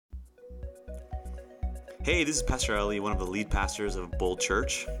Hey, this is Pastor Ali, one of the lead pastors of Bold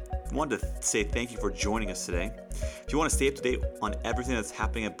Church. I wanted to say thank you for joining us today. If you want to stay up to date on everything that's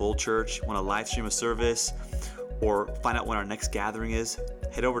happening at Bold Church, want to live stream a service, or find out when our next gathering is,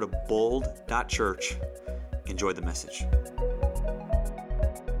 head over to bold.church. Enjoy the message.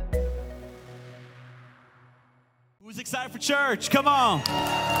 Who's excited for church? Come on.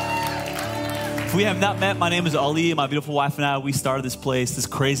 If we have not met, my name is Ali, and my beautiful wife and I, we started this place, this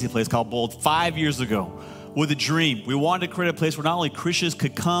crazy place called Bold 5 years ago with a dream. We wanted to create a place where not only Christians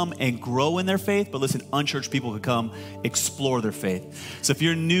could come and grow in their faith, but listen, unchurched people could come explore their faith. So if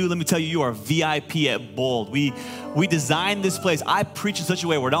you're new, let me tell you, you are VIP at Bold. We designed this place. I preach in such a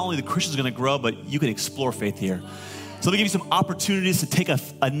way where not only the Christians are going to grow, but you can explore faith here. So let me give you some opportunities to take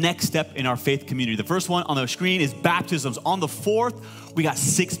a next step in our faith community. The first one on the screen is baptisms. On the 4th, we got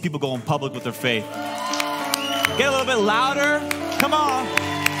 6 people going public with their faith. Get a little bit louder. Come on.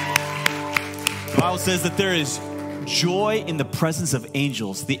 The Bible says that there is joy in the presence of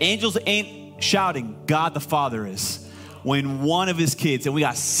angels. The angels ain't shouting, God the Father is. When one of his kids, and we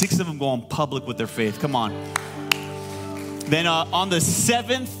got 6 of them going public with their faith. Come on. Then on the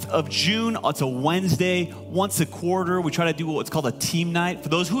 7th of June, it's a Wednesday, once a quarter, we try to do what's called a team night. For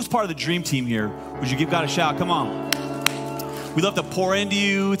those who's part of the dream team here, would you give God a shout? Come on. We love to pour into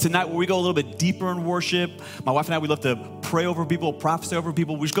you. It's a night where we go a little bit deeper in worship. My wife and I, we love to pray over people, prophesy over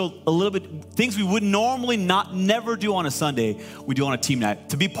people. We just go a little bit, things we would normally never do on a Sunday, we do on a team night.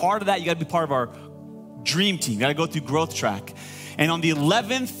 To be part of that, you got to be part of our dream team. You got to go through growth track. And on the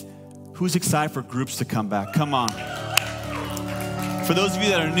 11th, who's excited for groups to come back? Come on. For those of you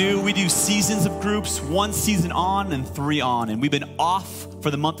that are new, we do seasons of groups, 1 season on and 3 on. And we've been off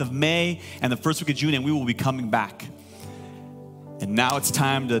for the month of May and the first week of June, and we will be coming back. And now it's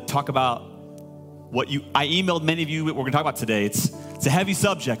time to talk about I emailed many of you what we're going to talk about today. It's a heavy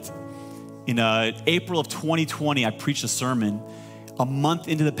subject. In April of 2020, I preached a sermon a month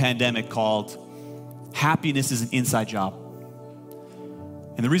into the pandemic called Happiness is an Inside Job.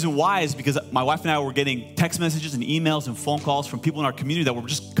 And the reason why is because my wife and I were getting text messages and emails and phone calls from people in our community that were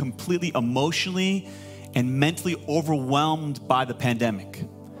just completely emotionally and mentally overwhelmed by the pandemic.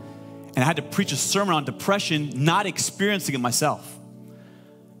 And I had to preach a sermon on depression, not experiencing it myself.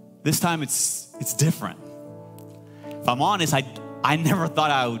 This time it's different. If I'm honest, I never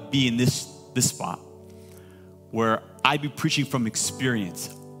thought I would be in this spot where I'd be preaching from experience.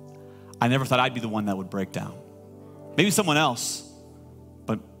 I never thought I'd be the one that would break down. Maybe someone else,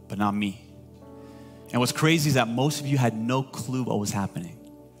 but not me. And what's crazy is that most of you had no clue what was happening.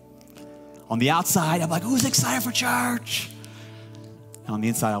 On the outside, I'm like, who's excited for church? And on the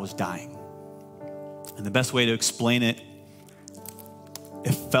inside, I was dying. And the best way to explain it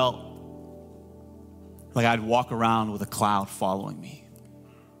felt like I'd walk around with a cloud following me.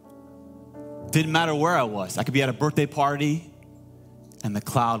 Didn't matter where I was. I could be at a birthday party, and the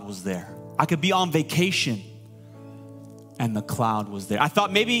cloud was there. I could be on vacation, and the cloud was there. I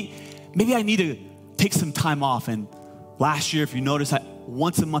thought maybe I need to take some time off. And last year, if you notice,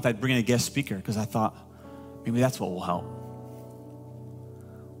 once a month I'd bring in a guest speaker because I thought maybe that's what will help.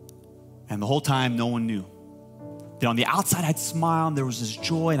 And the whole time, no one knew. Then on the outside, I'd smile and there was this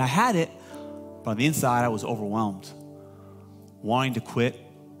joy and I had it. But on the inside, I was overwhelmed, wanting to quit.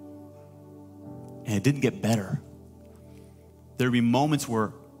 And it didn't get better. There'd be moments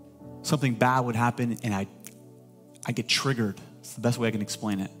where something bad would happen and I get triggered. It's the best way I can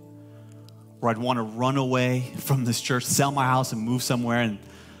explain it. Where I'd want to run away from this church, sell my house and move somewhere and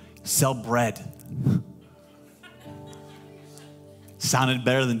sell bread. Sounded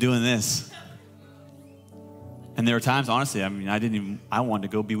better than doing this. And there were times, honestly, I wanted to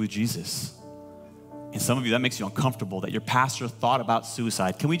go be with Jesus. And some of you, that makes you uncomfortable that your pastor thought about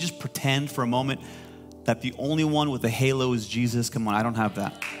suicide. Can we just pretend for a moment that the only one with a halo is Jesus? Come on, I don't have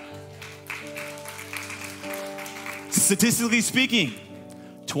that. Statistically speaking,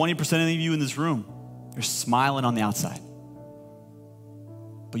 20% of you in this room, you're smiling on the outside.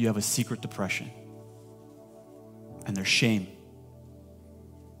 But you have a secret depression. And there's shame.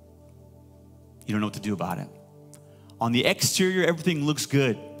 You don't know what to do about it. On the exterior, everything looks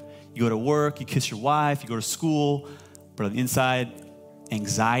good. You go to work, you kiss your wife, you go to school. But on the inside,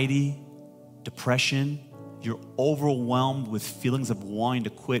 anxiety, depression, you're overwhelmed with feelings of wanting to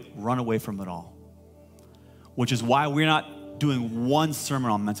quit, run away from it all. Which is why we're not doing one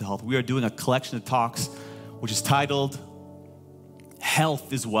sermon on mental health. We are doing a collection of talks which is titled,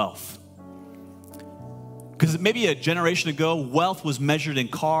 Health is Wealth. Because maybe a generation ago, wealth was measured in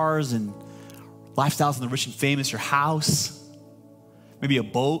cars and lifestyles in the rich and famous, your house, maybe a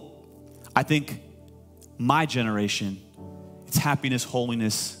boat. I think my generation, it's happiness,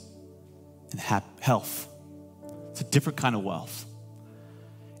 holiness, and health. It's a different kind of wealth.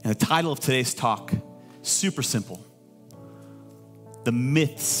 And the title of today's talk, super simple. The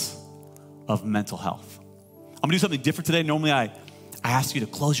myths of mental health. I'm gonna do something different today. Normally I ask you to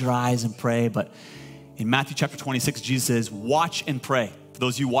close your eyes and pray, but in Matthew chapter 26, Jesus says, watch and pray. For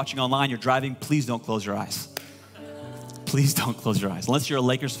those of you watching online, you're driving, please don't close your eyes. Please don't close your eyes. Unless you're a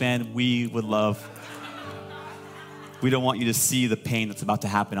Lakers fan, we don't want you to see the pain that's about to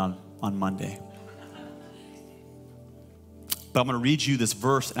happen on Monday. But I'm gonna read you this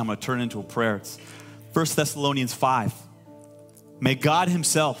verse and I'm gonna turn it into a prayer. It's 1 Thessalonians 5. May God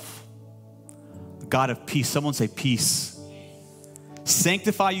himself, the God of peace, someone say peace,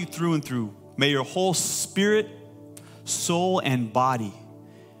 sanctify you through and through. May your whole spirit, soul, and body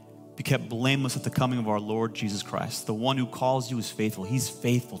be kept blameless at the coming of our Lord Jesus Christ. The one who calls you is faithful. He's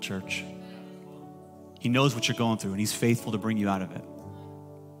faithful, church. He knows what you're going through, and he's faithful to bring you out of it.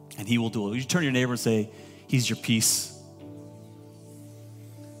 And he will do it. Would you turn to your neighbor and say, he's your peace?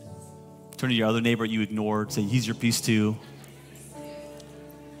 Turn to your other neighbor you ignored, say, he's your peace too.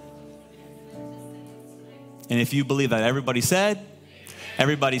 And if you believe that, everybody said,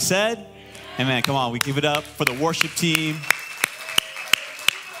 amen. Come on, we give it up for the worship team.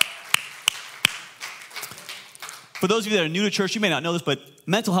 For those of you that are new to church, you may not know this, but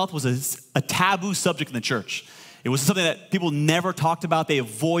mental health was a taboo subject in the church. It was something that people never talked about. They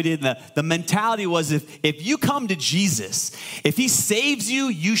avoided. The mentality was if you come to Jesus, if he saves you,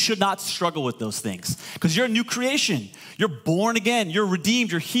 you should not struggle with those things because you're a new creation. You're born again. You're redeemed.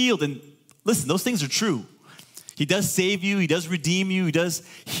 You're healed. And listen, those things are true. He does save you. He does redeem you. He does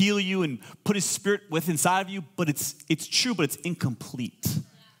heal you and put his spirit within inside of you. But it's true, but it's incomplete.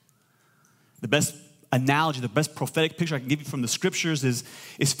 The best analogy, the best prophetic picture I can give you from the scriptures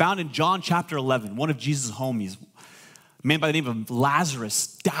is found in John chapter 11. One of Jesus' homies, a man by the name of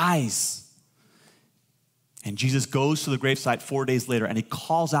Lazarus, dies. And Jesus goes to the gravesite 4 days later and he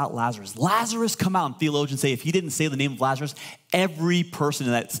calls out Lazarus. Lazarus, come out. And theologians say if he didn't say the name of Lazarus, every person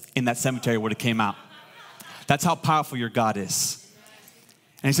in that cemetery would have came out. That's how powerful your God is.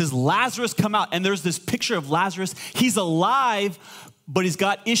 And he says, Lazarus, come out. And there's this picture of Lazarus. He's alive, but he's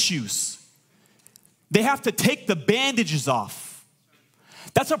got issues. They have to take the bandages off.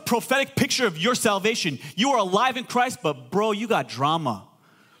 That's a prophetic picture of your salvation. You are alive in Christ, but bro, you got drama.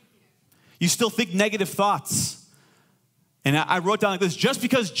 You still think negative thoughts. And I wrote down like this, just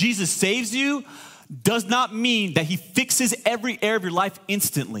because Jesus saves you does not mean that he fixes every area of your life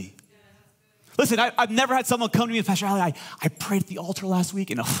instantly. Listen, I've never had someone come to me and Pastor Ali, I prayed at the altar last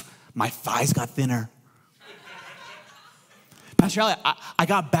week and my thighs got thinner. Pastor Ali, I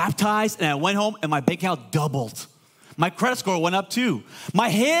got baptized and I went home and my bank account doubled. My credit score went up too. My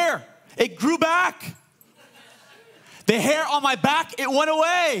hair, it grew back. The hair on my back, it went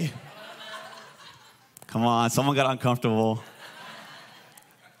away. Come on, someone got uncomfortable.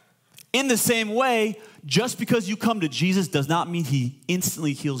 In the same way, just because you come to Jesus does not mean he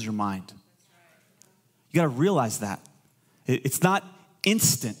instantly heals your mind. You got to realize that. It's not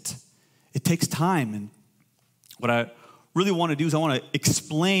instant. It takes time. And what I really want to do is I want to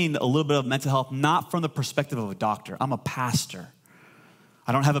explain a little bit of mental health, not from the perspective of a doctor. I'm a pastor.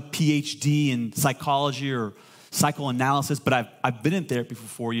 I don't have a PhD in psychology or psychoanalysis, but I've been in therapy for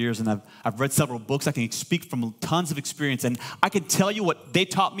 4 years and I've read several books. I can speak from tons of experience and I can tell you what they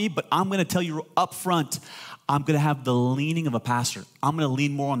taught me, but I'm going to tell you up front, I'm going to have the leaning of a pastor. I'm going to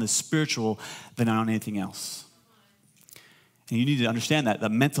lean more on the spiritual than on anything else. And you need to understand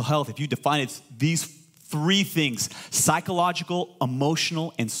that mental health, if you define it, it's these three things: psychological,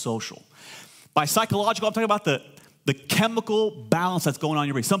 emotional, and social. By psychological, I'm talking about the chemical balance that's going on in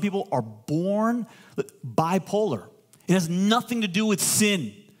your brain. Some people are born bipolar. It has nothing to do with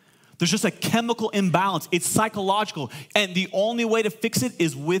sin. There's just a chemical imbalance. It's psychological. And the only way to fix it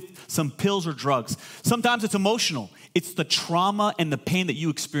is with some pills or drugs. Sometimes it's emotional. It's the trauma and the pain that you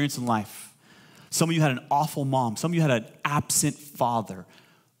experience in life. Some of you had an awful mom. Some of you had an absent father.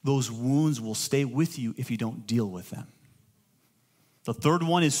 Those wounds will stay with you if you don't deal with them. The third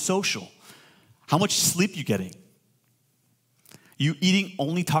one is social. How much sleep you getting? You eating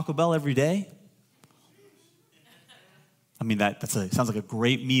only Taco Bell every day? I mean, sounds like a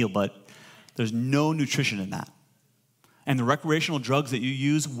great meal, but there's no nutrition in that. And the recreational drugs that you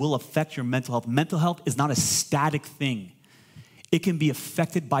use will affect your mental health. Mental health is not a static thing. It can be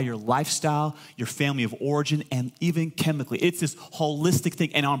affected by your lifestyle, your family of origin, and even chemically. It's this holistic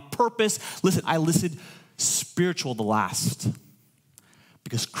thing. And on purpose, listen, I listed spiritual the last.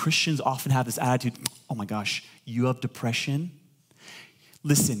 Because Christians often have this attitude, oh my gosh, you have depression?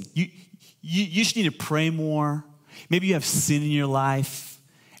 Listen, you just need to pray more. Maybe you have sin in your life.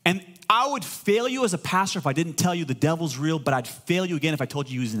 And I would fail you as a pastor if I didn't tell you the devil's real, but I'd fail you again if I told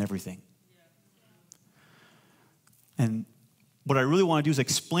you he was in everything. And what I really want to do is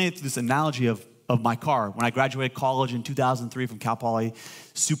explain it through this analogy of my car. When I graduated college in 2003 from Cal Poly,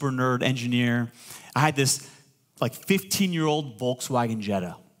 super nerd engineer, I had this like 15-year-old Volkswagen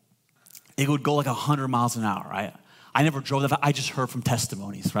Jetta. It would go like 100 miles an hour, right? I never drove that. I just heard from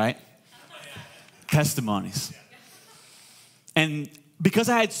testimonies, right? Testimonies. And because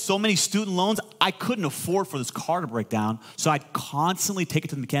I had so many student loans, I couldn't afford for this car to break down. So I'd constantly take it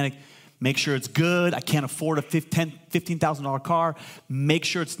to the mechanic, make sure it's good. I can't afford a $15,000 car. Make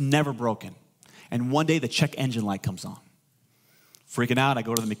sure it's never broken. And one day the check engine light comes on. Freaking out, I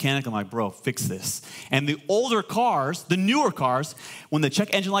go to the mechanic, I'm like, bro, fix this. And the older cars, the newer cars, when the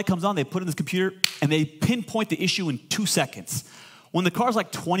check engine light comes on, they put it in this computer and they pinpoint the issue in 2 seconds. When the car's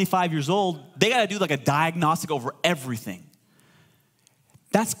like 25 years old, they gotta do like a diagnostic over everything.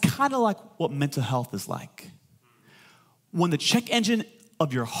 That's kind of like what mental health is like. When the check engine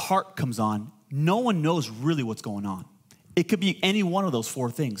of your heart comes on, no one knows really what's going on. It could be any one of those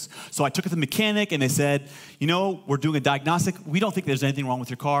 4 things. So I took it to the mechanic and they said, we're doing a diagnostic. We don't think there's anything wrong with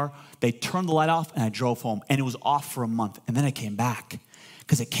your car. They turned the light off and I drove home and it was off for a month. And then I came back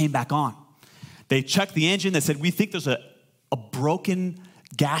because it came back on. They checked the engine. They said, we think there's a broken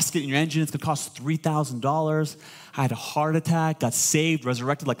gasket in your engine. It's gonna cost $3,000. I had a heart attack, got saved,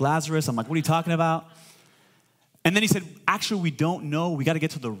 resurrected like Lazarus. I'm like, what are you talking about? And then he said, actually, we don't know. We got to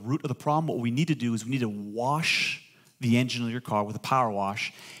get to the root of the problem. What we need to do is we need to wash the engine of your car with a power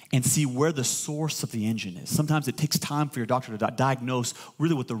wash and see where the source of the engine is. Sometimes it takes time for your doctor to diagnose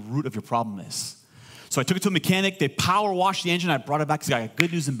really what the root of your problem is. So I took it to a mechanic. They power washed the engine. I brought it back because I got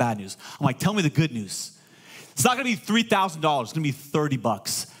good news and bad news. I'm like, tell me the good news. It's not going to be $3,000. It's going to be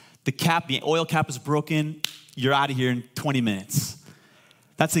 $30. The oil cap is broken. You're out of here in 20 minutes.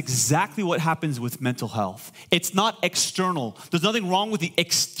 That's exactly what happens with mental health. It's not external. There's nothing wrong with the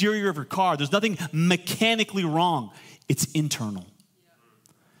exterior of your car. There's nothing mechanically wrong. It's internal.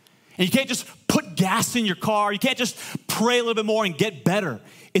 And you can't just put gas in your car. You can't just pray a little bit more and get better.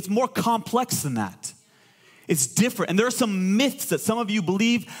 It's more complex than that. It's different. And there are some myths that some of you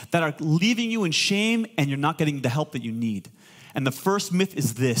believe that are leaving you in shame and you're not getting the help that you need. And the first myth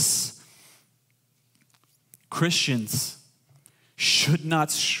is this: Christians should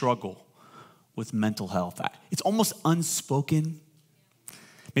not struggle with mental health. It's almost unspoken.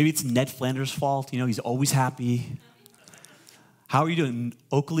 Maybe it's Ned Flanders' fault. He's always happy. How are you doing?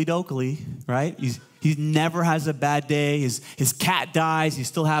 Oakley dokley, right? He never has a bad day. His cat dies. He's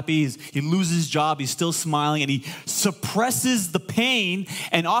still happy. He loses his job. He's still smiling. And he suppresses the pain.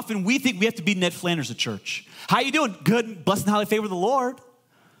 And often we think we have to be Ned Flanders at church. How you doing? Good. Blessed and highly favored of the Lord.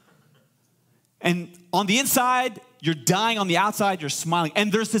 And on the inside, you're dying. On the outside, you're smiling.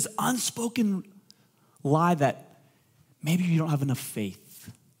 And there's this unspoken lie that maybe you don't have enough faith.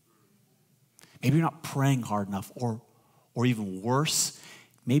 Maybe you're not praying hard enough. Or even worse,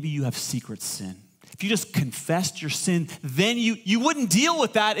 maybe you have secret sin. If you just confessed your sin, then you wouldn't deal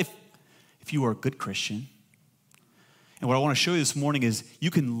with that if you were a good Christian. And what I want to show you this morning is you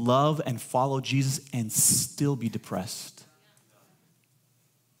can love and follow Jesus and still be depressed.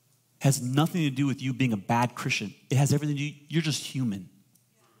 It has nothing to do with you being a bad Christian. It has everything to do, you're just human.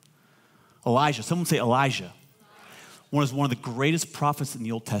 Elijah, someone say Elijah. One of the greatest prophets in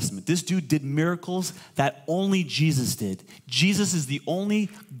the Old Testament. This dude did miracles that only Jesus did. Jesus is the only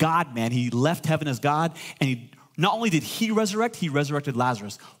God-man. He left heaven as God, and not only did he resurrect, he resurrected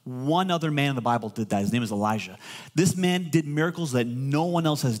Lazarus. One other man in the Bible did that. His name is Elijah. This man did miracles that no one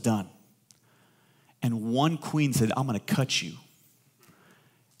else has done. And one queen said, I'm going to cut you.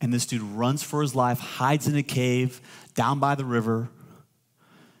 And this dude runs for his life, hides in a cave down by the river.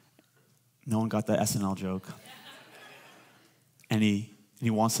 No one got that SNL joke. And he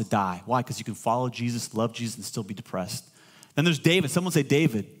wants to die. Why? Because you can follow Jesus, love Jesus, and still be depressed. Then there's David. Someone say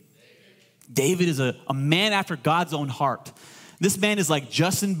David. David is a man after God's own heart. This man is like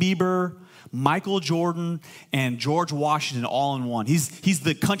Justin Bieber, Michael Jordan, and George Washington all in one. He's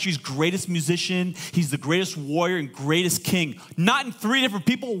the country's greatest musician. He's the greatest warrior and greatest king. Not in 3 different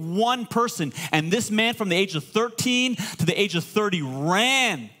people, one person. And this man from the age of 13 to the age of 30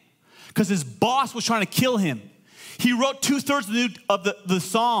 ran because his boss was trying to kill him. He wrote 2/3 of the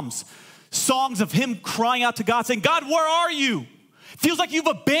Psalms, songs of him crying out to God, saying, God, where are you? Feels like you've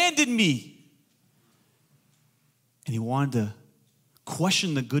abandoned me. And he wanted to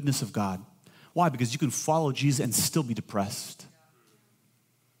question the goodness of God. Why? Because you can follow Jesus and still be depressed.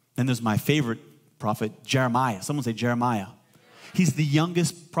 Then there's my favorite prophet, Jeremiah. Someone say Jeremiah. He's the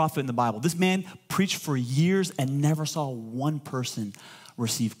youngest prophet in the Bible. This man preached for years and never saw one person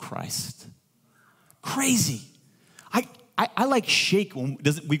receive Christ. Crazy. I like shake when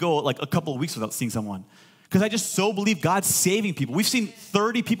we go like a couple of weeks without seeing someone. Because I just so believe God's saving people. We've seen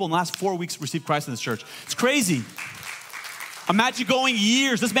 30 people in the last 4 weeks receive Christ in this church. It's crazy. Imagine going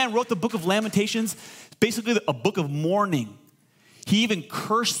years. This man wrote the book of Lamentations, basically a book of mourning. He even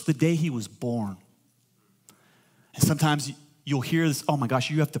cursed the day he was born. And sometimes you'll hear this, oh my gosh,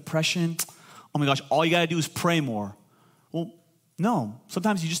 you have depression. Oh my gosh, all you got to do is pray more. Well, no.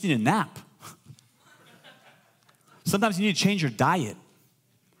 Sometimes you just need a nap. Sometimes you need to change your diet.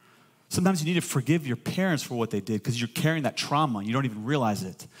 Sometimes you need to forgive your parents for what they did because you're carrying that trauma. You don't even realize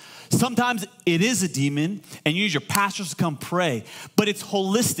it. Sometimes it is a demon and you need your pastors to come pray, but it's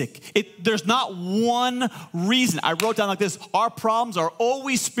holistic. There's not one reason. I wrote down like this, our problems are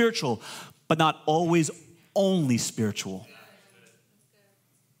always spiritual, but not always only spiritual.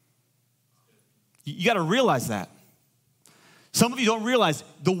 You got to realize that. Some of you don't realize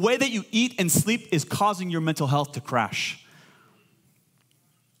the way that you eat and sleep is causing your mental health to crash.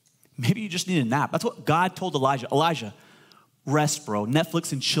 Maybe you just need a nap. That's what God told Elijah. Elijah, rest, bro.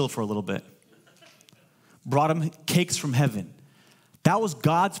 Netflix and chill for a little bit. Brought him cakes from heaven. That was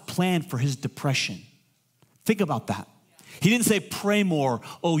God's plan for his depression. Think about that. He didn't say, pray more,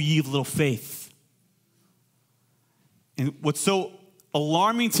 oh ye of little faith. And what's so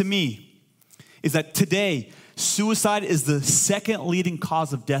alarming to me is that today, suicide is the second leading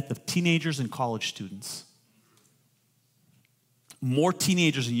cause of death of teenagers and college students. More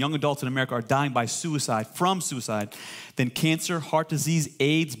teenagers and young adults in America are dying from suicide, than cancer, heart disease,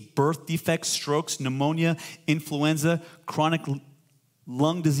 AIDS, birth defects, strokes, pneumonia, influenza, chronic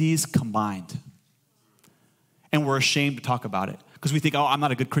lung disease combined. And we're ashamed to talk about it because we think, oh, I'm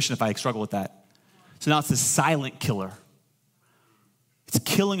not a good Christian if I struggle with that. So now it's this silent killer. It's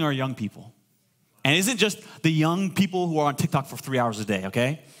killing our young people. And it isn't just the young people who are on TikTok for 3 hours a day,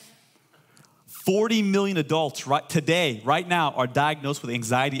 okay? 40 million adults right now are diagnosed with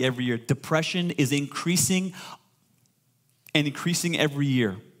anxiety every year. Depression is increasing and increasing every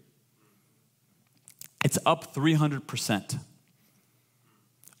year. It's up 300%.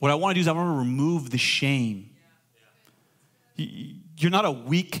 What I want to do is I want to remove the shame. You're not a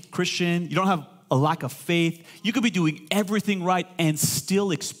weak Christian. You don't have a lack of faith. You could be doing everything right and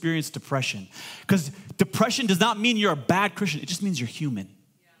still experience depression. Because depression does not mean you're a bad Christian. It just means you're human.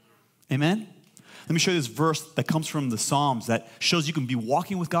 Amen? Let me show you this verse that comes from the Psalms that shows you can be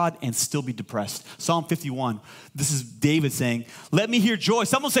walking with God and still be depressed. Psalm 51. This is David saying, let me hear joy.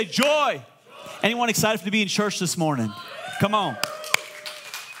 Someone say joy. Anyone excited to be in church this morning? Come on.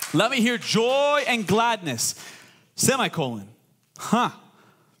 Let me hear joy and gladness. Semicolon.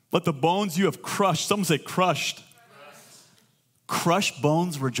 Let the bones you have crushed. Someone say crushed. Crushed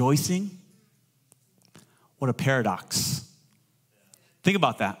bones rejoicing. What a paradox. Think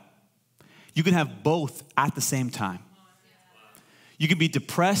about that. You can have both at the same time. You can be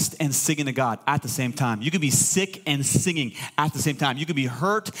depressed and singing to God at the same time. You can be sick and singing at the same time. You can be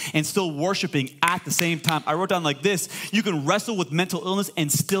hurt and still worshiping at the same time. I wrote down like this: you can wrestle with mental illness and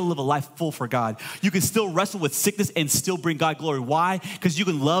still live a life full for God. You can still wrestle with sickness and still bring God glory. Why? Because you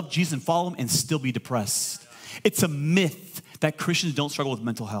can love Jesus and follow him and still be depressed. It's a myth that Christians don't struggle with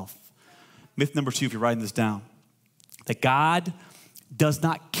mental health. Myth number 2, if you're writing this down, that God does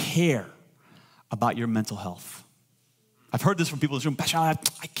not care about your mental health. I've heard this from people in this room. Pastor,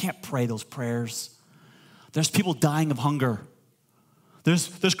 I can't pray those prayers. There's people dying of hunger.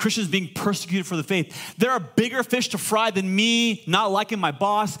 There's Christians being persecuted for the faith. There are bigger fish to fry than me not liking my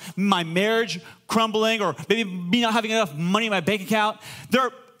boss, my marriage crumbling, or maybe me not having enough money in my bank account.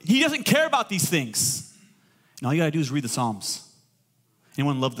 He doesn't care about these things. And all you got to do is read the Psalms.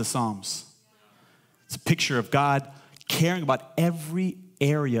 Anyone love the Psalms? It's a picture of God caring about every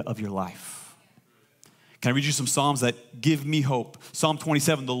area of your life. Can I read you some Psalms that give me hope? Psalm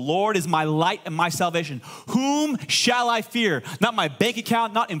 27, the Lord is my light and my salvation. Whom shall I fear? Not my bank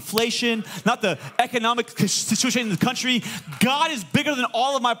account, not inflation, not the economic situation in the country. God is bigger than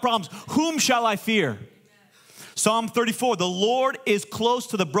all of my problems. Whom shall I fear? Psalm 34, the Lord is close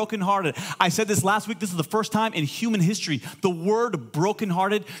to the brokenhearted. I said this last week. This is the first time in human history the word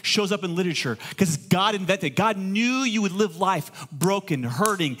brokenhearted shows up in literature because God invented. God knew you would live life broken,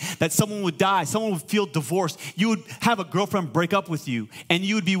 hurting, that someone would die, someone would feel divorced. You would have a girlfriend break up with you, and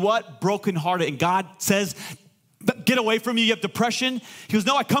you would be what? Brokenhearted. And God says, get away from me. You have depression. He goes,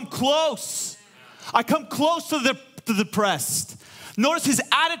 no, I come close. I come close to the depressed. Notice his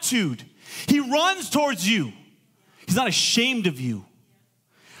attitude. He runs towards you. He's not ashamed of you.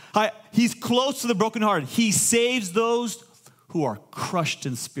 He's close to the brokenhearted. He saves those who are crushed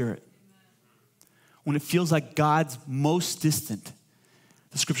in spirit. When it feels like God's most distant,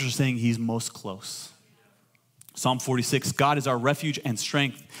 The scriptures are saying he's most close. Psalm 46, God is our refuge and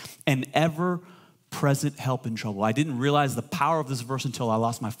strength, an ever-present help in trouble. I didn't realize the power of this verse until I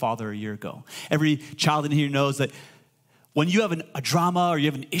lost my father a year ago. Every child in here knows that when you have a drama or you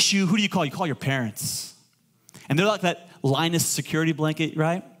have an issue, who do you call? You call your parents. And they're like that Linus security blanket,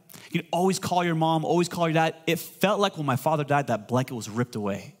 right? You can always call your mom, always call your dad. It felt like when my father died, that blanket was ripped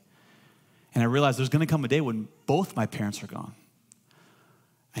away. And I realized there's going to come a day when both my parents are gone.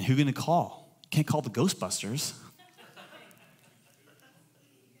 And who are you going to call? You can't call the Ghostbusters.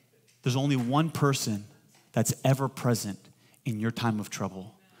 There's only one person that's ever present in your time of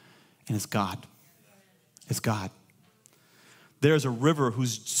trouble, and it's God. It's God. There's a river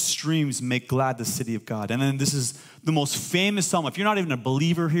whose streams make glad the city of God. And then this is the most famous psalm. If you're not even a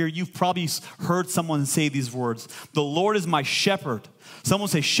believer here, you've probably heard someone say these words. The Lord is my shepherd. Someone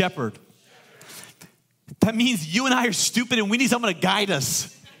say shepherd. That means you and I are stupid and we need someone to guide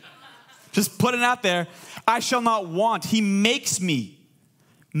us. Just put it out there. I shall not want. He makes me.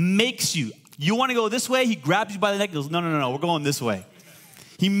 Makes you. You want to go this way? He grabs you by the neck and goes, no, we're going this way.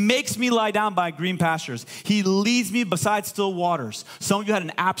 He makes me lie down by green pastures. He leads me beside still waters. Some of you had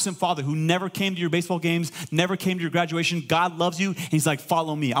an absent father who never came to your baseball games, never came to your graduation. God loves you, and he's like,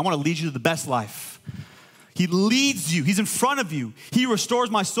 follow me. I want to lead you to the best life. He leads you. He's in front of you. He restores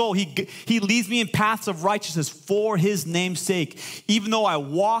my soul. He leads me in paths of righteousness for his name's sake. Even though I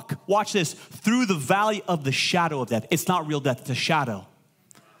walk, watch this, through the valley of the shadow of death. It's not real death, it's a shadow.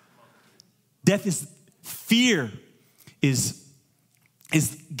 Death is, fear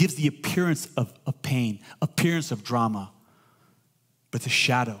gives the appearance of pain, appearance of drama, but it's a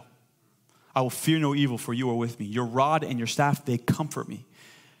shadow. I will fear no evil, for you are with me. Your rod and your staff, they comfort me.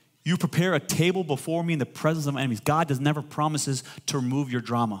 You prepare a table before me in the presence of my enemies. God never promises to remove your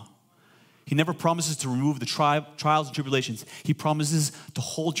drama. He never promises to remove the trials and tribulations. He promises to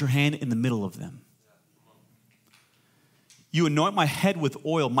hold your hand in the middle of them. You anoint my head with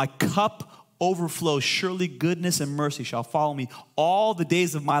oil. My cup overflows. Surely goodness and mercy shall follow me all the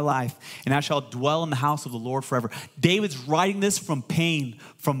days of my life, and I shall dwell in the house of the Lord forever. David's writing this from pain,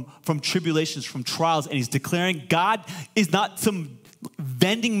 from tribulations, from trials, and he's declaring God is not some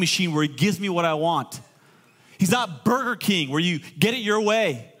vending machine where he gives me what I want. He's not Burger King where you get it your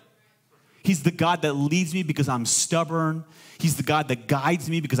way. He's the God that leads me because I'm stubborn. He's the God that guides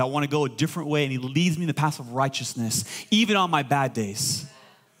me because I want to go a different way, and he leads me in the path of righteousness, even on my bad days.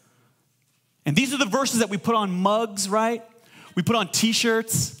 And these are the verses that we put on mugs, right? We put on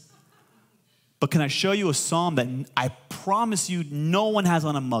t-shirts. But can I show you a psalm that I promise you no one has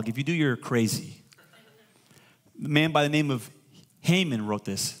on a mug? If you do, you're crazy. The man by the name of Haman wrote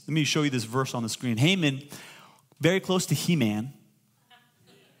this. Let me show you this verse on the screen. Haman, very close to He-Man.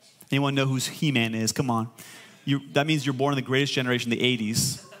 Anyone know who He-Man is? Come on. That means you're born in the greatest generation, the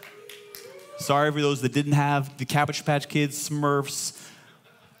 80s. Sorry for those that didn't have the Cabbage Patch Kids, Smurfs.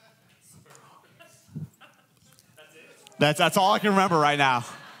 That's all I can remember right now.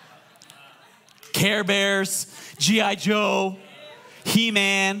 Care Bears, G.I. Joe,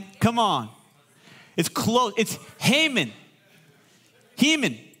 He-Man. Come on. It's close. It's Haman.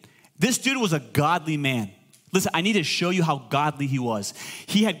 Haman. This dude was a godly man. Listen, I need to show you how godly he was.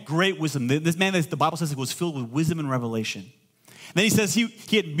 He had great wisdom. This man, the Bible says, was filled with wisdom and revelation. And then he says he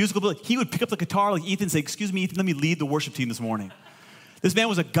had musical ability. He would pick up the guitar like Ethan and say, excuse me, Ethan, let me lead the worship team this morning. This man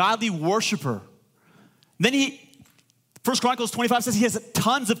was a godly worshiper. Then 1 Chronicles 25 says he has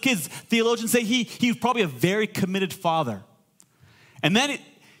tons of kids. Theologians say he was probably a very committed father. And then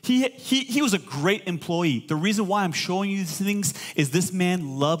he was a great employee. The reason why I'm showing you these things is this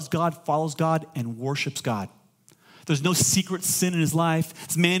man loves God, follows God, and worships God. There's no secret sin in his life.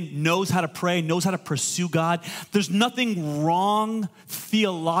 This man knows how to pray, knows how to pursue God. There's nothing wrong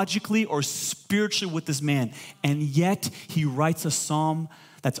theologically or spiritually with this man. And yet he writes a psalm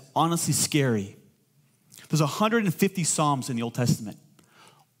that's honestly scary. There's 150 Psalms in the Old Testament.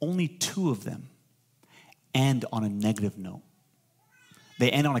 Only 2 of them end on a negative note.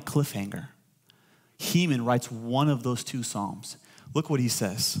 They end on a cliffhanger. Heman writes one of those 2 Psalms. Look what he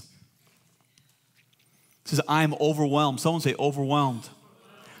says. He says, I am overwhelmed. Someone say overwhelmed.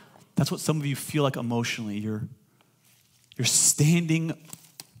 That's what some of you feel like emotionally. You're standing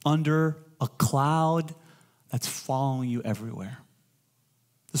under a cloud that's following you everywhere.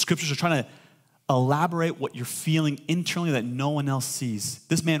 The scriptures are trying to elaborate what you're feeling internally that no one else sees.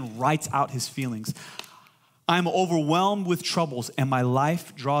 This man writes out his feelings. I am overwhelmed with troubles, and my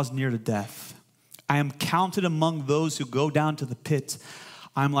life draws near to death. I am counted among those who go down to the pit.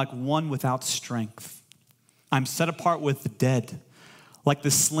 I am like one without strength. I'm set apart with the dead, like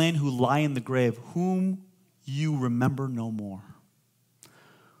the slain who lie in the grave, whom you remember no more.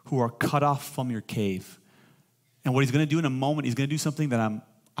 who are cut off from your cave. And what he's going to do in a moment, he's going to do something that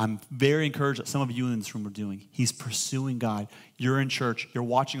I'm very encouraged that some of you in this room are doing. He's pursuing God. You're in church. You're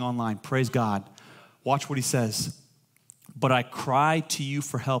watching online. Praise God. Watch what he says. But I cry to you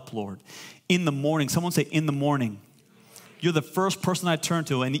for help, Lord. In the morning. Someone say, in the morning. You're the first person I turn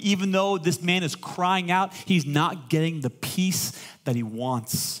to. And even though this man is crying out, he's not getting the peace that he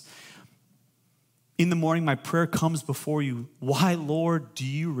wants. In the morning, my prayer comes before you. Why, Lord, do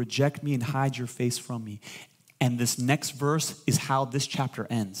you reject me and hide your face from me? And this next verse is how this chapter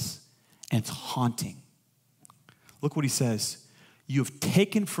ends. And it's haunting. Look what he says. You have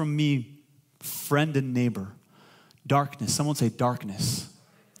taken from me friend and neighbor. Darkness. Someone say darkness.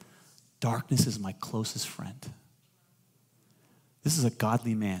 Darkness is my closest friend. This is a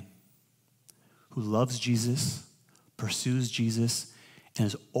godly man who loves Jesus, pursues Jesus, and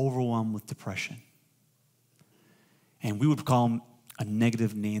is overwhelmed with depression. And we would call him a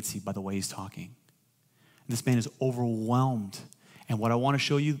negative Nancy by the way he's talking. This man is overwhelmed. And what I want to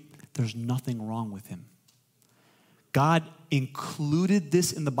show you, there's nothing wrong with him. God included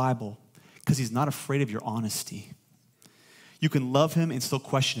this in the Bible because he's not afraid of your honesty. You can love him and still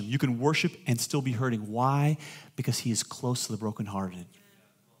question him. You can worship and still be hurting. Why? Because he is close to the brokenhearted.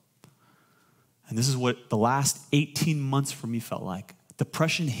 And this is what the last 18 months for me felt like.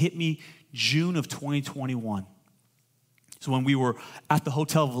 Depression hit me June of 2021. So when we were at the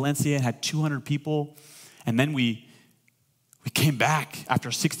Hotel Valencia and had 200 people, and then we came back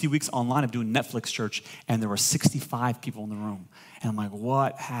after 60 weeks online of doing Netflix church, and there were 65 people in the room. And I'm like,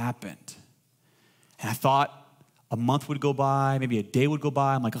 what happened? And I thought a month would go by, maybe a day would go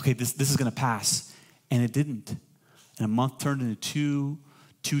by. I'm like, okay, this is going to pass. And it didn't. And a month turned into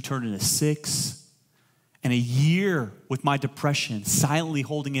two turned into 6. And a year with my depression, silently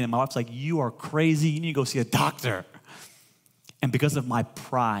holding in. And my wife's like, you are crazy. You need to go see a doctor. And because of my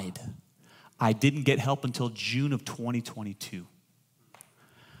pride, I didn't get help until June of 2022.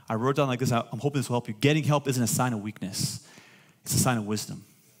 I wrote down like this. I'm hoping this will help you. Getting help isn't a sign of weakness. It's a sign of wisdom.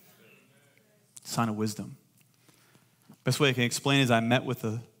 Sign of wisdom. Best way I can explain is I met with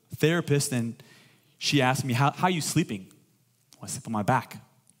a therapist and she asked me, how are you sleeping? Well, I sleep on my back.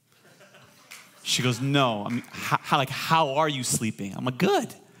 She goes, no. I mean, how are you sleeping? I'm like,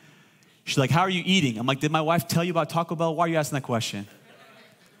 good. She's like, how are you eating? I'm like, did my wife tell you about Taco Bell? Why are you asking that question?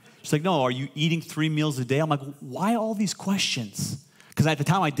 She's like, no, are you eating 3 meals a day? I'm like, why all these questions? Because at the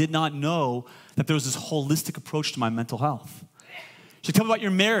time I did not know that there was this holistic approach to my mental health. She's like, tell me about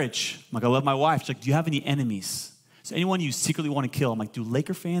your marriage. I'm like, I love my wife. She's like, do you have any enemies? Is there anyone you secretly want to kill? I'm like, do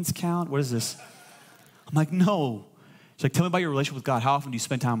Laker fans count? What is this? I'm like, no. She's like, tell me about your relationship with God. How often do you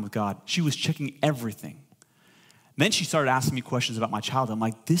spend time with God? She was checking everything. Then she started asking me questions about my childhood. I'm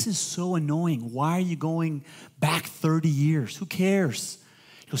like, this is so annoying. Why are you going back 30 years? Who cares?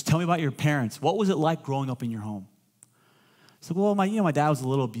 She goes, tell me about your parents. What was it like growing up in your home? I said, well, my dad was a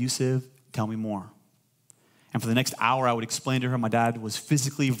little abusive. Tell me more. And for the next hour, I would explain to her my dad was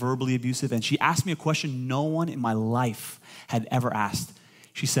physically, verbally abusive. And she asked me a question no one in my life had ever asked.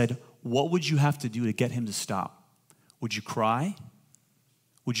 She said, what would you have to do to get him to stop? Would you cry?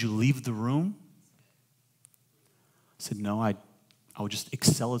 Would you leave the room? I said, no, I would just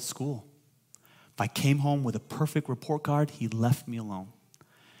excel at school. If I came home with a perfect report card, he left me alone.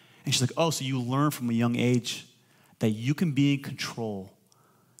 And she's like, oh, so you learned from a young age that you can be in control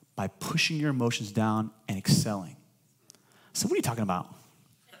by pushing your emotions down and excelling. So what are you talking about?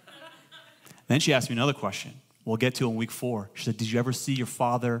 Then she asked me another question. We'll get to it in week 4. She said, did you ever see your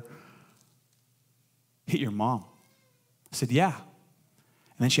father hit your mom? I said, yeah.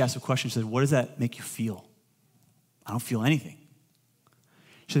 And then she asked a question. She said, what does that make you feel? I don't feel anything.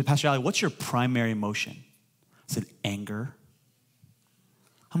 She said, Pastor Ali, what's your primary emotion? I said, anger.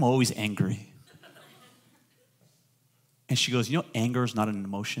 I'm always angry. And she goes, you know, anger is not an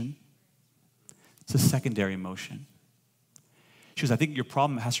emotion. It's a secondary emotion. She goes, I think your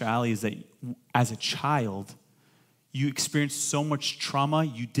problem, Pastor Ali, is that as a child, you experienced so much trauma,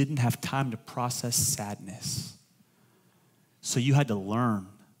 you didn't have time to process sadness. So you had to learn.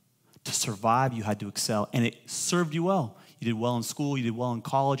 To survive, you had to excel. And it served you well. You did well in school, you did well in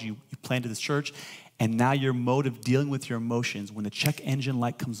college, you planted this church, and now your mode of dealing with your emotions, when the check engine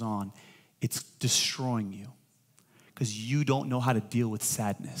light comes on, it's destroying you. Because you don't know how to deal with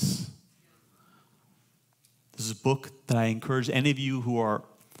sadness. This is a book that I encourage any of you who are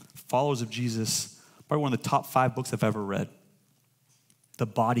followers of Jesus, probably one of the top 5 books I've ever read. The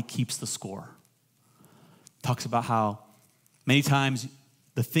Body Keeps the Score. Talks about how many times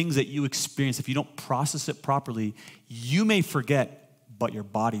the things that you experience, if you don't process it properly, you may forget, but your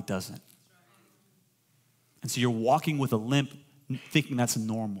body doesn't. And so you're walking with a limp, thinking that's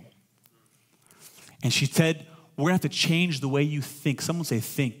normal. And she said, we're gonna have to change the way you think. Someone say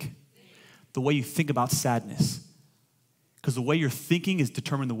think. The way you think about sadness. Because the way you're thinking is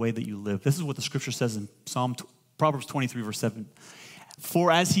determining the way that you live. This is what the scripture says in Proverbs 23, verse 7.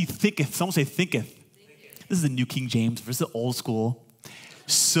 For as he thinketh, someone say thinketh. This is the New King James, this is the old school.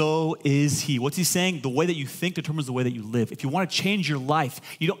 So is he. What's he saying? The way that you think determines the way that you live. If you want to change your life,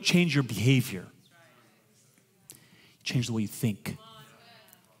 you don't change your behavior. You change the way you think.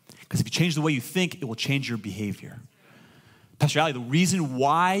 Because if you change the way you think, it will change your behavior. Pastor Ali, the reason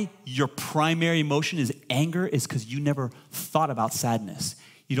why your primary emotion is anger is because you never thought about sadness.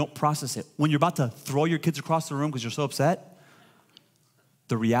 You don't process it. When you're about to throw your kids across the room because you're so upset,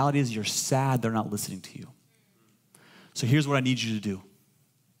 the reality is you're sad they're not listening to you. So here's what I need you to do.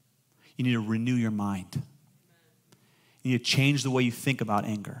 You need to renew your mind. You need to change the way you think about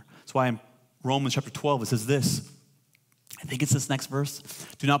anger. That's why in Romans chapter 12, it says this. I think it's this next verse.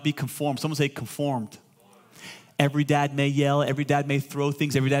 Do not be conformed. Someone say conformed. Every dad may yell. Every dad may throw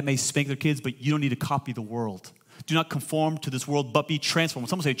things. Every dad may spank their kids, but you don't need to copy the world. Do not conform to this world, but be transformed.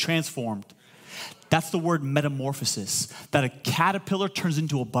 Someone say transformed. That's the word metamorphosis, that a caterpillar turns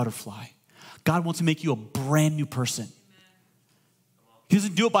into a butterfly. God wants to make you a brand new person. He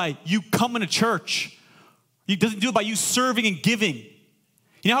doesn't do it by you coming to church. He doesn't do it by you serving and giving.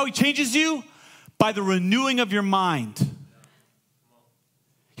 You know how he changes you? By the renewing of your mind.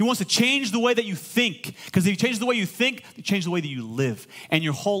 He wants to change the way that you think. Because if you change the way you think, you change the way that you live. And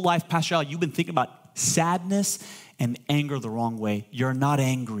your whole life, Pastor Al, you've been thinking about sadness and anger the wrong way. You're not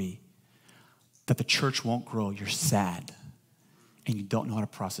angry that the church won't grow. You're sad. And you don't know how to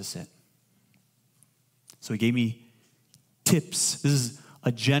process it. So he gave me tips. This is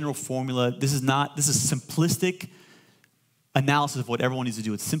a general formula. This is simplistic analysis of what everyone needs to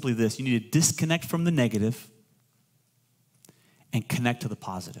do. It's simply this. You need to disconnect from the negative and connect to the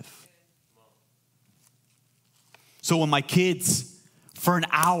positive. So when my kids, for an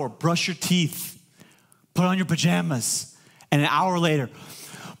hour, brush your teeth, put on your pajamas, and an hour later,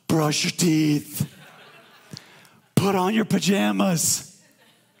 brush your teeth, put on your pajamas.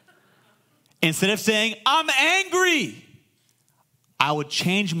 Instead of saying, I'm angry, I would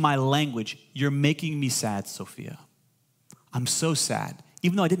change my language. You're making me sad, Sophia. I'm so sad,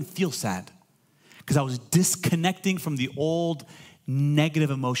 even though I didn't feel sad, because I was disconnecting from the old negative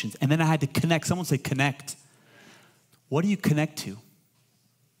emotions. And then I had to connect. Someone say connect. What do you connect to?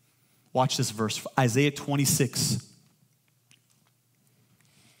 Watch this verse, Isaiah 26.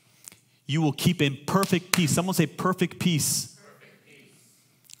 You will keep in perfect peace. Someone say perfect peace. Perfect peace.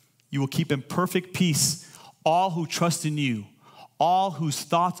 You will keep in perfect peace all who trust in you, all whose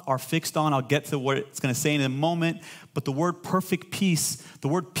thoughts are fixed on. I'll get to what it's going to say in a moment. But the word perfect peace, the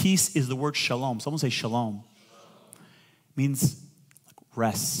word peace is the word shalom. Someone say shalom. It means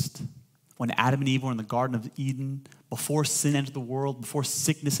rest. When Adam and Eve were in the Garden of Eden, before sin entered the world, before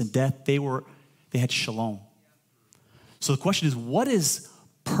sickness and death, they had shalom. So the question is, what does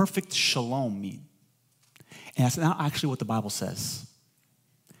perfect shalom mean? And that's not actually what the Bible says.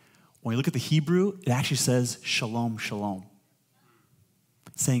 When you look at the Hebrew, it actually says shalom, shalom.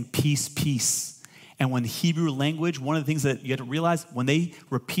 Saying peace, peace. And when Hebrew language, one of the things that you have to realize, when they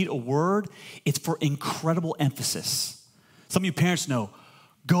repeat a word, it's for incredible emphasis. Some of you parents know,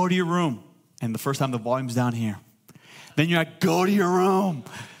 go to your room. And the first time the volume's down here. Then you're like, go to your room.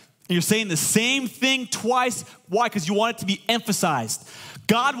 And you're saying the same thing twice. Why? Because you want it to be emphasized.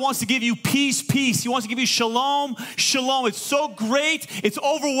 God wants to give you peace, peace. He wants to give you shalom, shalom. It's so great. It's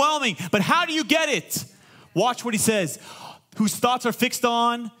overwhelming. But how do you get it? Watch what he says. Whose thoughts are fixed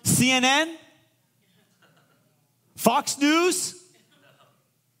on CNN? Fox News?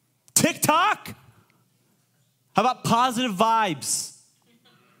 TikTok? How about positive vibes?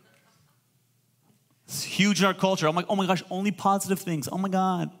 It's huge in our culture. I'm like, oh my gosh, only positive things. Oh my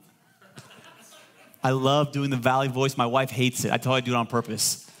God. I love doing the Valley voice. My wife hates it. I tell her I do it on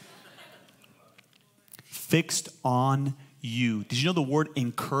purpose. Fixed on you. Did you know the word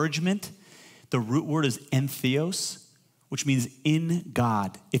encouragement? The root word is entheos, which means in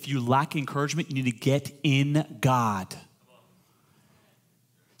God. If you lack encouragement, you need to get in God.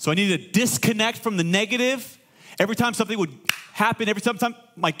 So I need to disconnect from the negative. Every time something would happen, every time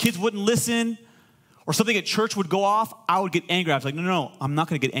my kids wouldn't listen, or something at church would go off, I would get angry. I was like, no, I'm not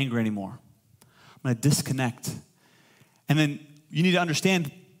going to get angry anymore. I'm going to disconnect. And then you need to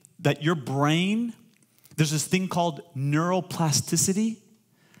understand that your brain, there's this thing called neuroplasticity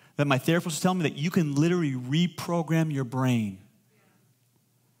that my therapist was telling me that you can literally reprogram your brain.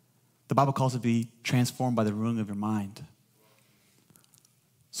 The Bible calls it to be transformed by the renewing of your mind.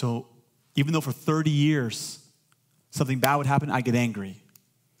 So even though for 30 years something bad would happen, I get angry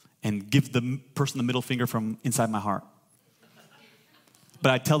and give the person the middle finger from inside my heart.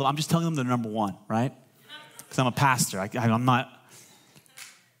 But I tell them, I'm just telling them they're number one, right? Because I'm a pastor. I'm not.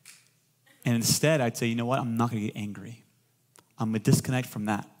 And instead, I'd say, you know what? I'm not going to get angry. I'm going to disconnect from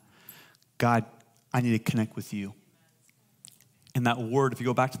that. God, I need to connect with you. And that word, if you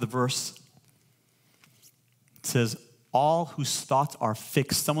go back to the verse, it says, all whose thoughts are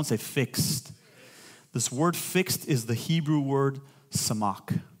fixed. Someone say fixed. This word fixed is the Hebrew word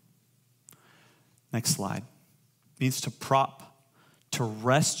samak. Next slide. It means to prop, to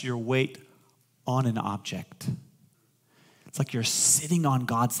rest your weight on an object. It's like you're sitting on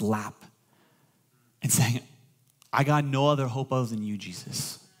God's lap and saying, I got no other hope other than you,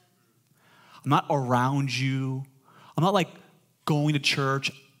 Jesus. I'm not around you. I'm not like going to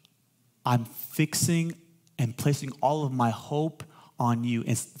church. I'm fixing and placing all of my hope on you. And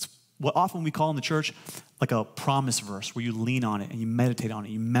it's what often we call in the church like a promise verse where you lean on it and you meditate on it,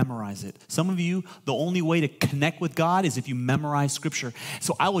 you memorize it. Some of you, the only way to connect with God is if you memorize scripture.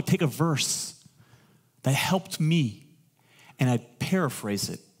 So I would take a verse that helped me and I'd paraphrase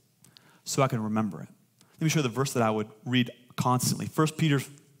it so I can remember it. Let me show you the verse that I would read constantly. 1 Peter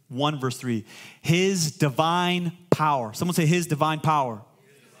 1 verse 3. His divine power. Someone say his divine power.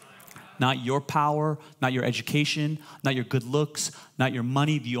 Not your power, not your education, not your good looks, not your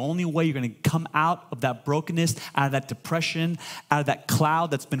money. The only way you're going to come out of that brokenness, out of that depression, out of that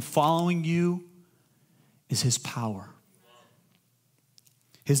cloud that's been following you is his power.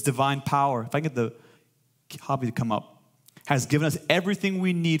 His divine power, if I get the copy to come up, has given us everything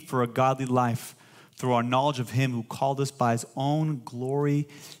we need for a godly life through our knowledge of him who called us by his own glory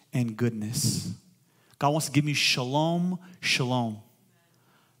and goodness. God wants to give me shalom, shalom.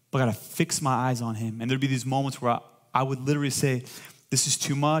 But I got to fix my eyes on him. And there'd be these moments where I would literally say, this is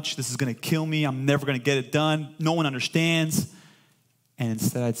too much. This is going to kill me. I'm never going to get it done. No one understands. And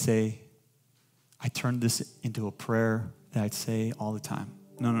instead I'd say, I turned this into a prayer that I'd say all the time.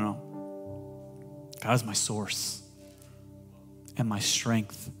 No. God is my source and my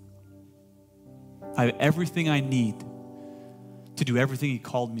strength. I have everything I need to do everything he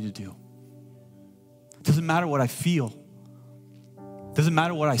called me to do. It doesn't matter what I feel. Doesn't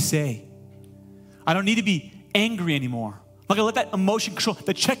matter what I say. I don't need to be angry anymore. I'm not gonna let that emotion control.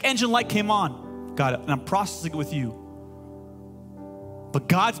 The check engine light came on. Got it. And I'm processing it with you. But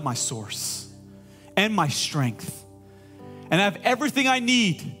God's my source and my strength. And I have everything I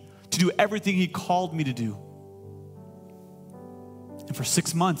need to do everything he called me to do. And for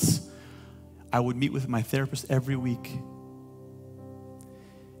 6 months, I would meet with my therapist every week.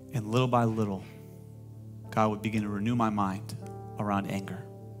 And little by little, God would begin to renew my mind around anger.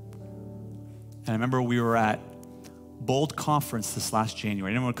 And I remember we were at Bold Conference this last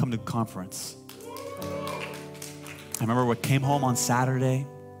January. Anyone want to come to the conference? I remember we came home on Saturday,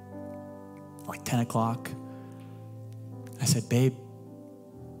 like 10 o'clock. I said, babe,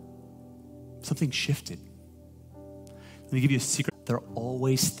 something shifted. Let me give you a secret. They're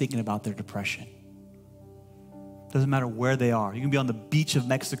always thinking about their depression. Doesn't matter where they are. You can be on the beach of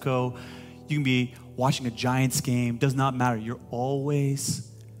Mexico. You can be watching a Giants game. Does not matter. You're always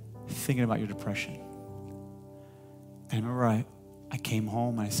thinking about your depression. And I remember I came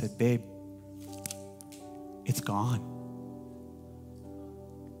home and I said, babe, it's gone.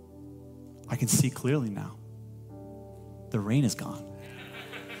 I can see clearly now. The rain is gone.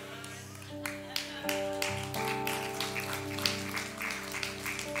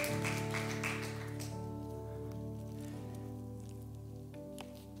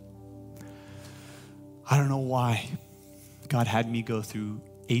 I don't know why God had me go through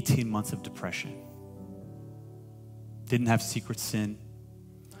 18 months of depression. Didn't have secret sin.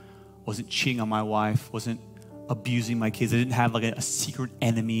 Wasn't cheating on my wife. Wasn't abusing my kids. I didn't have like a secret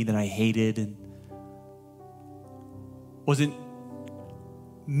enemy that I hated, and wasn't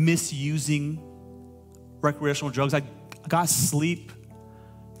misusing recreational drugs. I got sleep,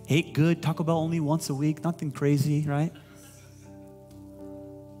 ate good, Taco Bell only once a week, nothing crazy, right?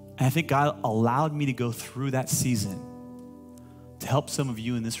 And I think God allowed me to go through that season to help some of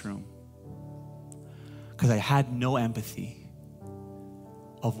you in this room, because I had no empathy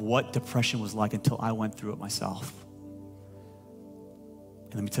of what depression was like until I went through it myself.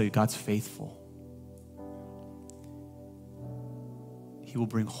 And let me tell you, God's faithful. He will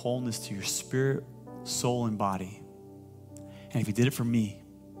bring wholeness to your spirit, soul, and body. And if he did it for me,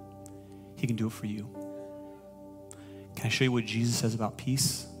 he can do it for you. Can I show you what Jesus says about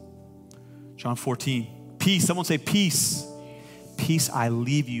peace? John 14, peace. Someone say peace. Peace I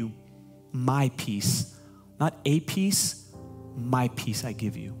leave you, my peace. Not a peace, my peace I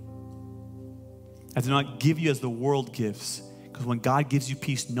give you. I do not give you as the world gives, because when God gives you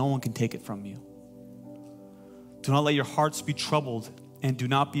peace, no one can take it from you. Do not let your hearts be troubled, and do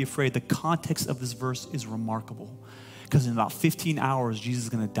not be afraid. The context of this verse is remarkable, because in about 15 hours, Jesus is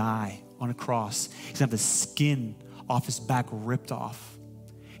going to die on a cross. He's going to have the skin off his back ripped off.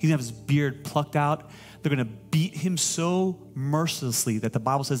 He's going to have his beard plucked out. They're going to beat him so mercilessly that the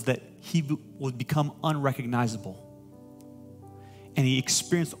Bible says that he would become unrecognizable. And he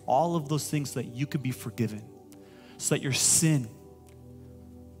experienced all of those things so that you could be forgiven, so that your sin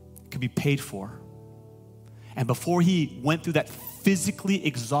could be paid for. And before he went through that physically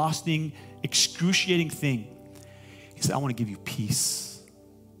exhausting, excruciating thing, he said, I want to give you peace,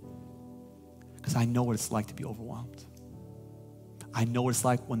 because I know what it's like to be overwhelmed. I know what it's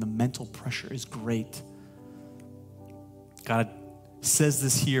like when the mental pressure is great. God says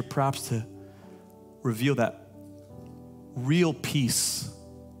this here perhaps to reveal that real peace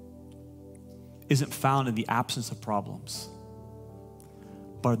isn't found in the absence of problems,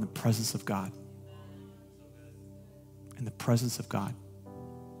 but in the presence of God. In the presence of God.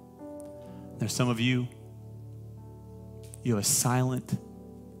 There's some of you, you have a silent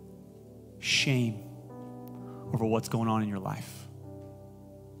shame over what's going on in your life.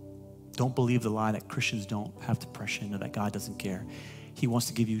 Don't believe the lie that Christians don't have depression or that God doesn't care. He wants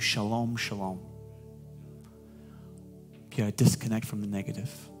to give you shalom, shalom. You gotta disconnect from the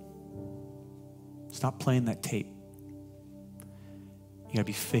negative. Stop playing that tape. You gotta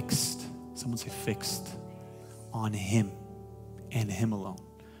be fixed. Someone say fixed on him and him alone.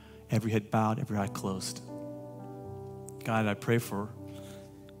 Every head bowed, every eye closed. God, I pray for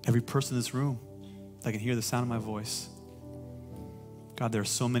every person in this room that can hear the sound of my voice. God, there are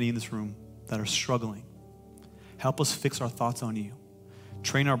so many in this room that are struggling. Help us fix our thoughts on you.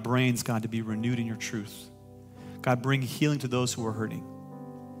 Train our brains, God, to be renewed in your truth. God, bring healing to those who are hurting,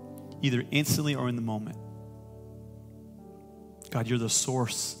 either instantly or in the moment. God, you're the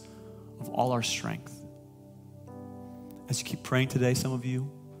source of all our strength. As you keep praying today, some of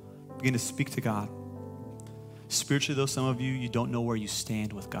you begin to speak to God. Spiritually, though, some of you, you don't know where you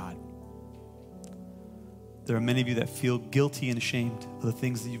stand with God. There are many of you that feel guilty and ashamed of the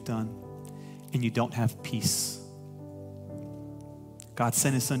things that you've done, and you don't have peace. God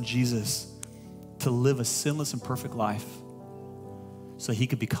sent his son Jesus to live a sinless and perfect life so he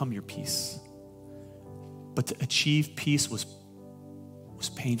could become your peace. But to achieve peace was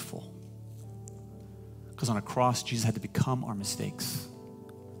painful. Because on a cross, Jesus had to become our mistakes.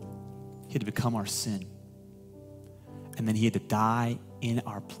 He had to become our sin. And then he had to die in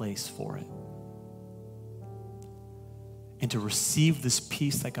our place for it. And to receive this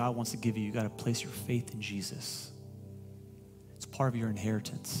peace that God wants to give you, you got to place your faith in Jesus. It's part of your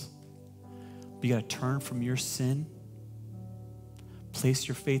inheritance. But you got to turn from your sin, place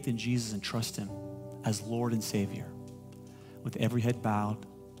your faith in Jesus, and trust him as Lord and Savior. With every head bowed,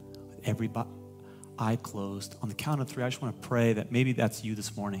 with every eye closed. On the count of 3, I just want to pray that maybe that's you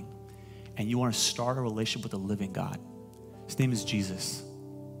this morning, and you want to start a relationship with the living God. His name is Jesus.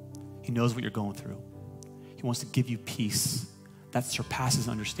 He knows what you're going through. He wants to give you peace that surpasses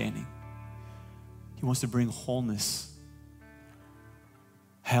understanding. He wants to bring wholeness,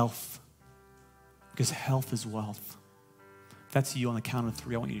 health, because health is wealth. If that's you, on the count of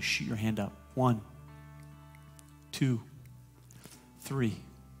 3, I want you to shoot your hand up. 1, 2, 3.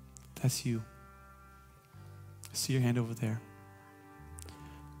 That's you. I see your hand over there.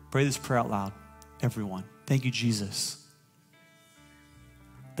 Pray this prayer out loud, everyone. Thank you, Jesus,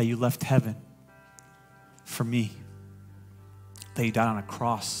 that you left heaven for me, that you died on a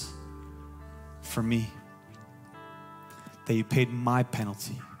cross for me, that you paid my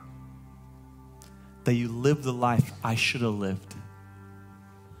penalty, that you lived the life I should have lived,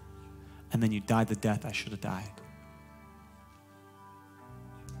 and then you died the death I should have died.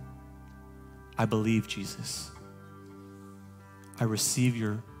 I believe, Jesus. I receive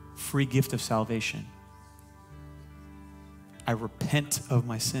your free gift of salvation. I repent of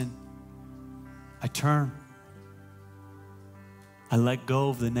my sin. I turn. I let go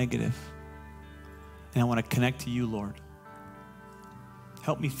of the negative. And I want to connect to you, Lord.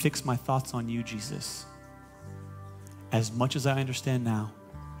 Help me fix my thoughts on you, Jesus. As much as I understand now,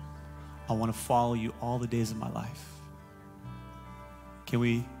 I want to follow you all the days of my life. Can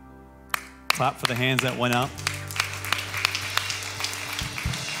we clap for the hands that went up?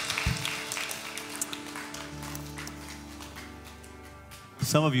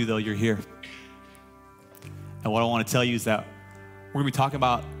 Some of you, though, you're here. And what I want to tell you is that we're going to be talking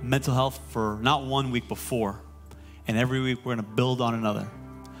about mental health for not 1 week before. And every week we're going to build on another.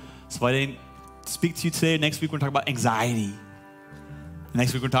 So if I didn't speak to you today, next week we're going to talk about anxiety.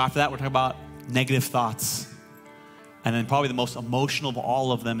 Next week after that, we're talking about negative thoughts. And then probably the most emotional of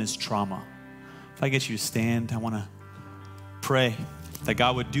all of them is trauma. If I get you to stand, I want to pray that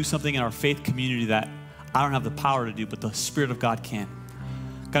God would do something in our faith community that I don't have the power to do, but the Spirit of God can.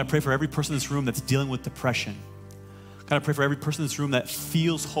 God, I pray for every person in this room that's dealing with depression. God, I pray for every person in this room that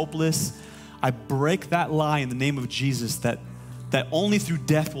feels hopeless. I break that lie in the name of Jesus that only through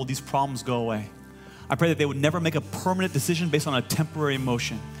death will these problems go away. I pray that they would never make a permanent decision based on a temporary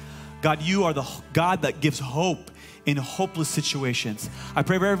emotion. God, you are the God that gives hope in hopeless situations. I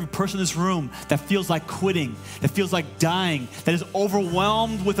pray for every person in this room that feels like quitting, that feels like dying, that is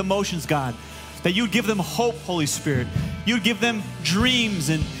overwhelmed with emotions, God, that you would give them hope, Holy Spirit. You would give them dreams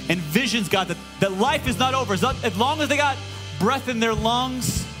and visions, God, that life is not over. As long as they got breath in their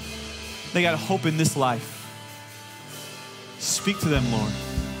lungs, they got hope in this life. Speak to them, Lord.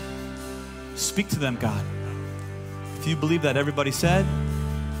 Speak to them, God. If you believe that, everybody said.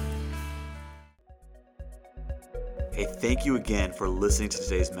 Hey, thank you again for listening to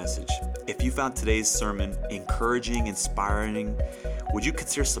today's message. If you found today's sermon encouraging, inspiring, would you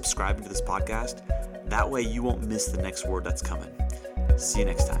consider subscribing to this podcast? That way you won't miss the next word that's coming. See you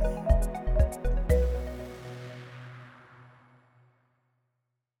next time.